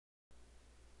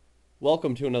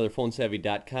Welcome to another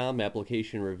PhoneSavvy.com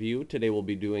application review. Today we'll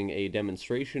be doing a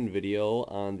demonstration video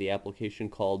on the application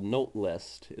called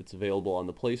Notelist. It's available on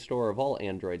the Play Store of all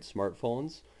Android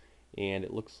smartphones, and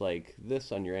it looks like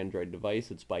this on your Android device.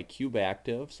 It's by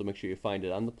CubeActive, so make sure you find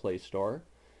it on the Play Store.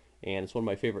 And it's one of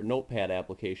my favorite Notepad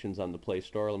applications on the Play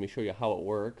Store. Let me show you how it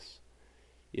works.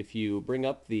 If you bring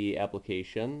up the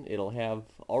application, it'll have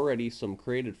already some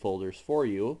created folders for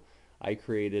you. I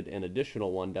created an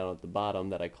additional one down at the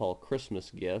bottom that I call Christmas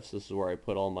Gifts. This is where I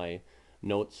put all my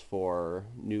notes for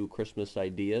new Christmas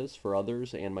ideas for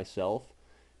others and myself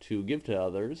to give to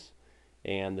others.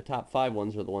 And the top 5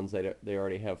 ones are the ones that they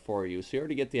already have for you. So you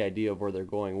already get the idea of where they're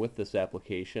going with this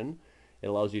application. It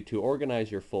allows you to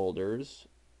organize your folders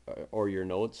or your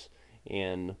notes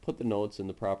and put the notes in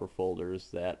the proper folders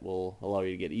that will allow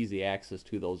you to get easy access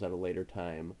to those at a later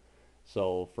time.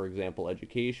 So for example,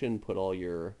 education, put all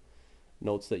your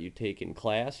notes that you take in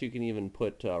class. You can even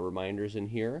put reminders in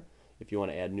here. If you want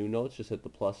to add new notes, just hit the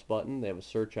plus button. They have a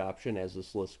search option as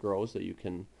this list grows that you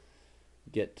can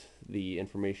get the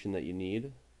information that you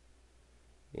need.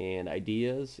 And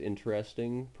ideas,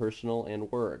 interesting, personal,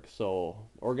 and work. So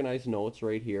organize notes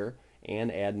right here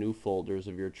and add new folders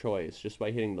of your choice. Just by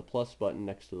hitting the plus button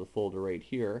next to the folder right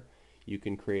here, you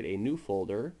can create a new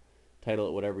folder, title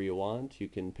it whatever you want. You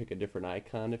can pick a different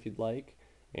icon if you'd like,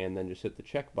 and then just hit the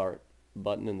check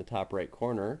button in the top right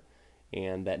corner,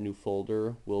 and that new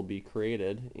folder will be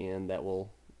created, and that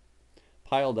will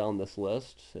pile down this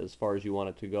list as far as you want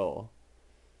it to go.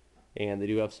 And they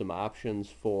do have some options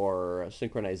for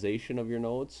synchronization of your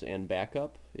notes and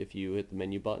backup. If you hit the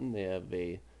menu button, they have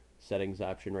a settings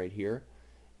option right here,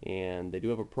 and they do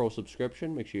have a pro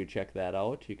subscription. Make sure you check that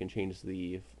out. You can change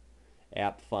the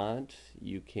app font.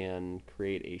 You can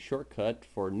create a shortcut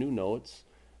for new notes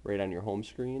right on your home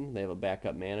screen. They have a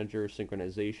backup manager,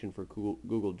 synchronization for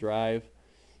Google Drive,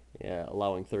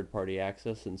 allowing third-party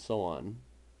access, and so on.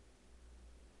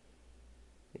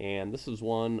 And this is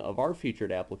one of our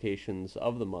featured applications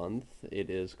of the month. It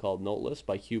is called Notelist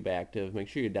by CubeActive. Make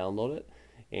sure you download it,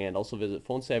 and also visit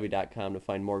PhoneSavvy.com to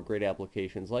find more great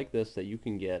applications like this that you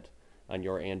can get on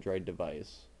your Android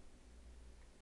device.